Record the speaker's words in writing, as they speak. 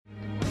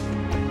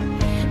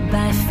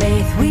By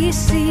faith we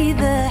see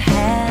the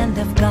hand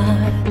of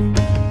God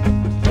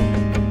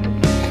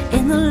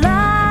in the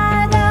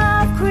light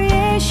of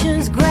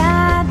creation's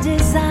grand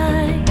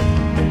design,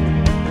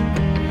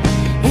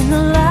 in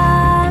the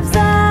lives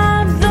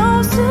of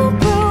those who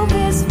prove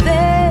His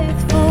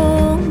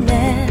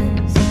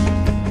faithfulness,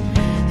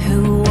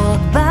 who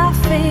walk by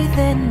faith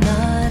and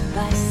not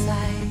by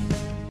sight.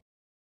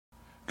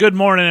 Good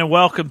morning and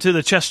welcome to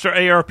the Chester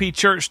ARP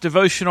Church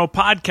Devotional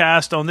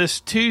Podcast on this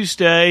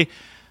Tuesday,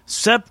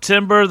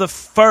 September the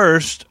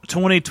 1st,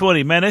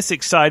 2020. Man, it's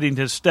exciting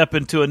to step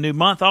into a new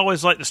month. I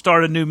always like to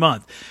start a new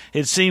month.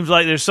 It seems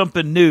like there's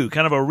something new,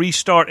 kind of a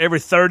restart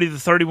every 30 to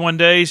 31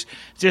 days,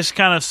 just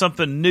kind of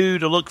something new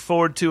to look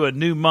forward to, a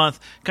new month.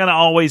 Kind of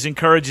always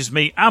encourages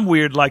me. I'm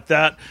weird like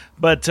that,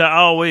 but I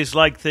always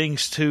like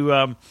things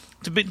to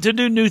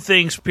do new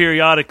things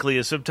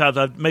periodically.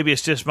 Sometimes maybe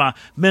it's just my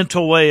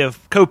mental way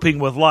of coping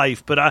with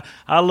life, but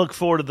I look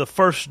forward to the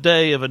first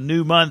day of a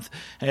new month,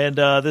 and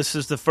this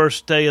is the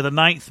first day of the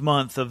 9th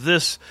month of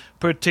this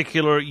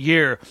particular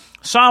year.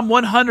 Psalm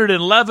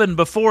 111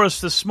 before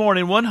us this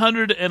morning,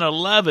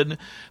 111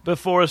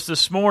 before us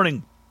this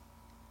morning.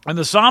 And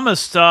the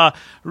psalmist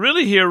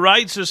really here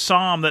writes a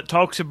psalm that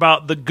talks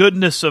about the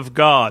goodness of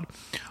God.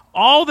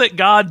 All that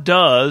God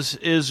does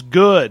is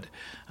good.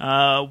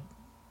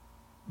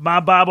 My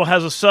Bible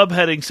has a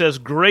subheading, says,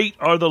 "Great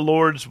are the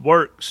Lord's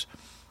works."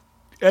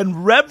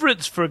 And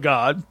reverence for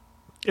God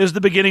is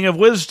the beginning of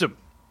wisdom.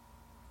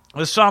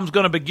 This psalm's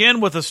going to begin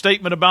with a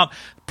statement about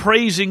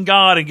praising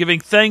God and giving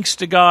thanks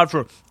to God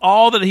for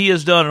all that He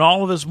has done and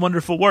all of His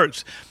wonderful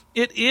works.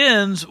 It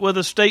ends with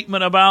a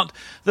statement about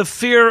the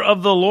fear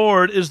of the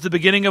Lord is the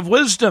beginning of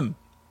wisdom.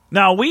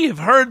 Now, we have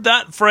heard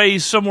that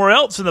phrase somewhere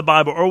else in the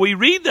Bible, or we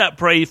read that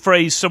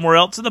phrase somewhere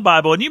else in the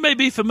Bible, and you may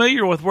be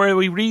familiar with where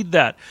we read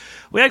that.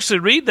 We actually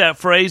read that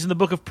phrase in the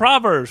book of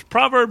Proverbs.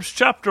 Proverbs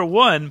chapter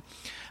 1,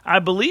 I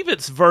believe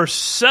it's verse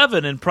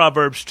 7 in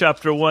Proverbs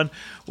chapter 1,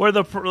 where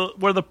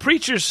the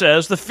preacher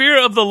says, "The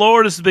fear of the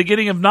Lord is the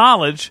beginning of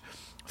knowledge.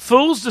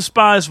 Fools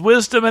despise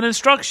wisdom and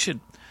instruction."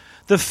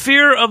 The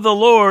fear of the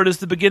Lord is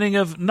the beginning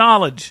of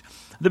knowledge.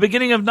 The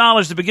beginning of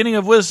knowledge, the beginning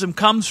of wisdom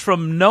comes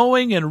from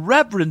knowing and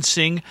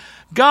reverencing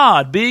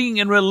God, being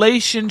in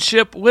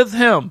relationship with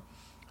Him.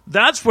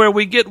 That's where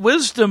we get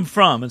wisdom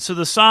from. And so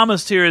the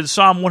psalmist here in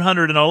Psalm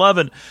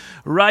 111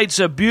 writes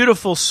a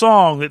beautiful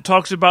song that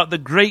talks about the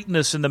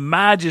greatness and the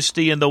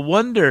majesty and the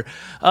wonder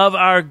of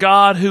our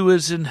God who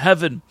is in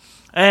heaven,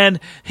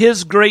 and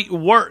His great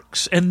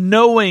works, and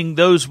knowing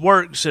those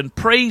works and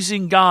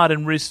praising God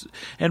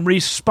and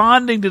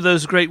responding to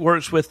those great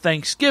works with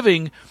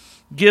thanksgiving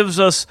gives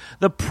us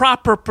the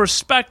proper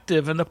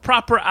perspective and the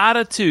proper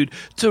attitude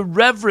to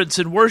reverence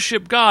and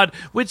worship God,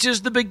 which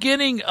is the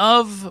beginning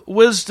of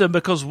wisdom,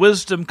 because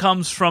wisdom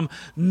comes from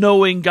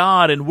knowing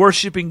God and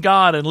worshiping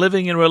God and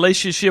living in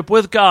relationship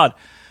with God.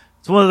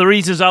 It's one of the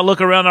reasons I look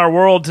around our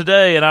world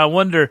today and I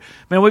wonder,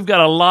 man, we've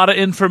got a lot of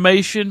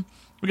information.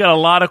 We got a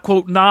lot of,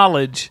 quote,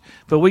 knowledge,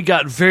 but we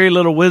got very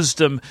little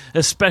wisdom,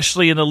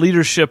 especially in the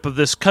leadership of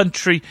this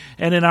country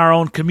and in our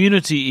own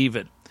community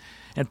even.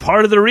 And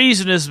part of the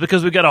reason is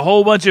because we've got a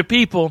whole bunch of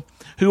people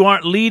who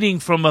aren't leading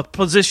from a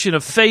position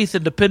of faith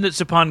and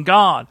dependence upon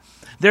God.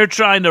 They're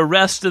trying to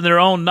rest in their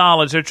own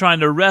knowledge. They're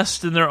trying to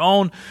rest in their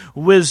own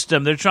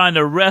wisdom. They're trying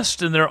to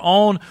rest in their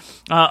own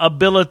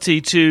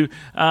ability to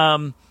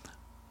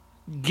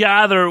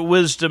gather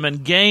wisdom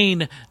and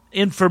gain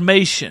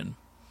information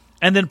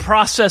and then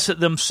process it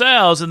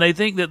themselves. And they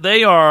think that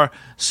they are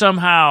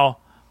somehow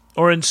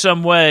or in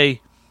some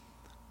way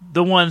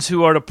the ones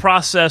who are to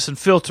process and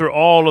filter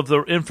all of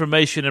the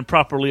information and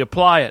properly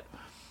apply it.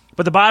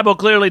 But the Bible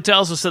clearly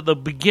tells us that the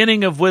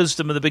beginning of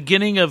wisdom and the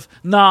beginning of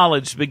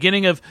knowledge, the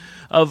beginning of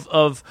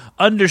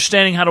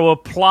understanding how to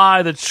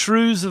apply the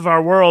truths of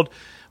our world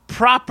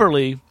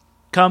properly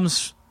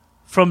comes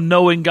from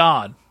knowing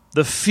God,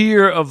 the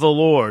fear of the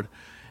Lord,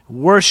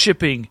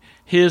 worshiping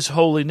His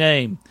holy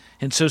name.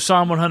 And so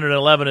Psalm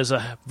 111 is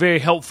a very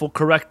helpful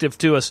corrective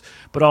to us,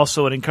 but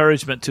also an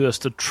encouragement to us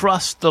to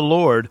trust the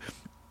Lord,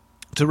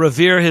 to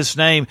revere His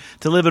name,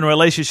 to live in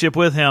relationship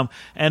with Him,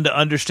 and to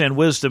understand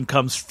wisdom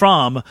comes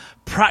from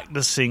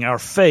practicing our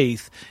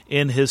faith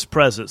in His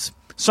presence.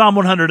 Psalm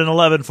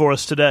 111 for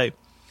us today.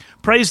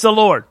 Praise the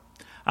Lord.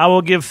 I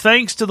will give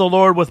thanks to the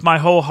Lord with my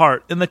whole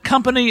heart, in the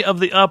company of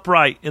the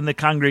upright in the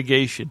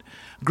congregation.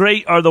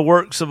 Great are the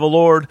works of the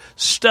Lord,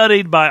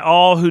 studied by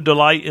all who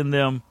delight in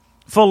them.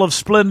 Full of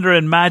splendor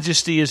and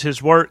majesty is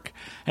His work,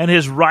 and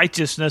His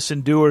righteousness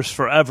endures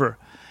forever.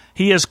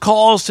 He has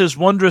caused His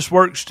wondrous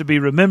works to be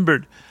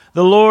remembered.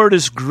 The Lord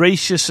is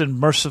gracious and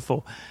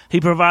merciful.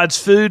 He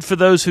provides food for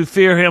those who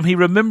fear Him. He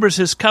remembers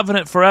His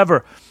covenant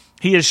forever.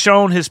 He has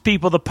shown His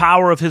people the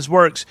power of His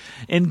works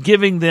in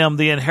giving them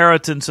the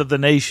inheritance of the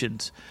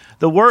nations.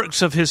 The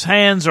works of His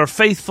hands are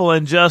faithful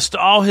and just.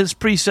 All His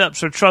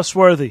precepts are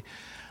trustworthy.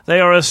 They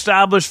are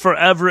established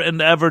forever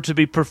and ever to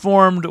be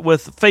performed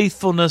with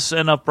faithfulness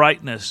and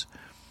uprightness.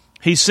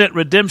 He sent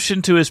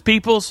redemption to His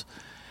peoples,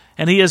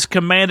 and He has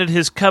commanded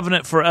His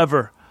covenant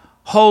forever.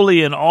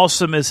 Holy and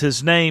awesome is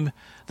His name.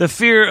 The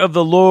fear of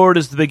the Lord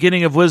is the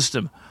beginning of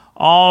wisdom.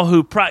 All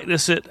who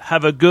practice it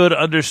have a good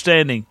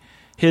understanding.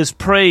 His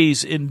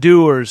praise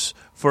endures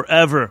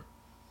forever.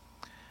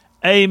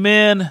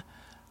 Amen,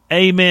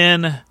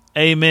 amen,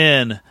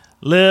 amen.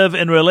 Live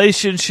in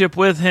relationship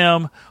with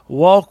Him,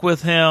 walk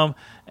with Him,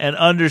 and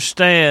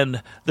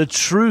understand the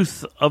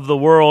truth of the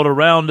world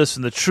around us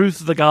and the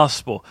truth of the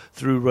gospel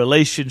through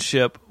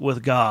relationship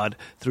with God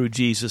through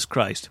Jesus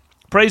Christ.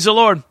 Praise the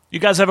Lord. You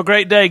guys have a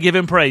great day. Give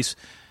Him praise.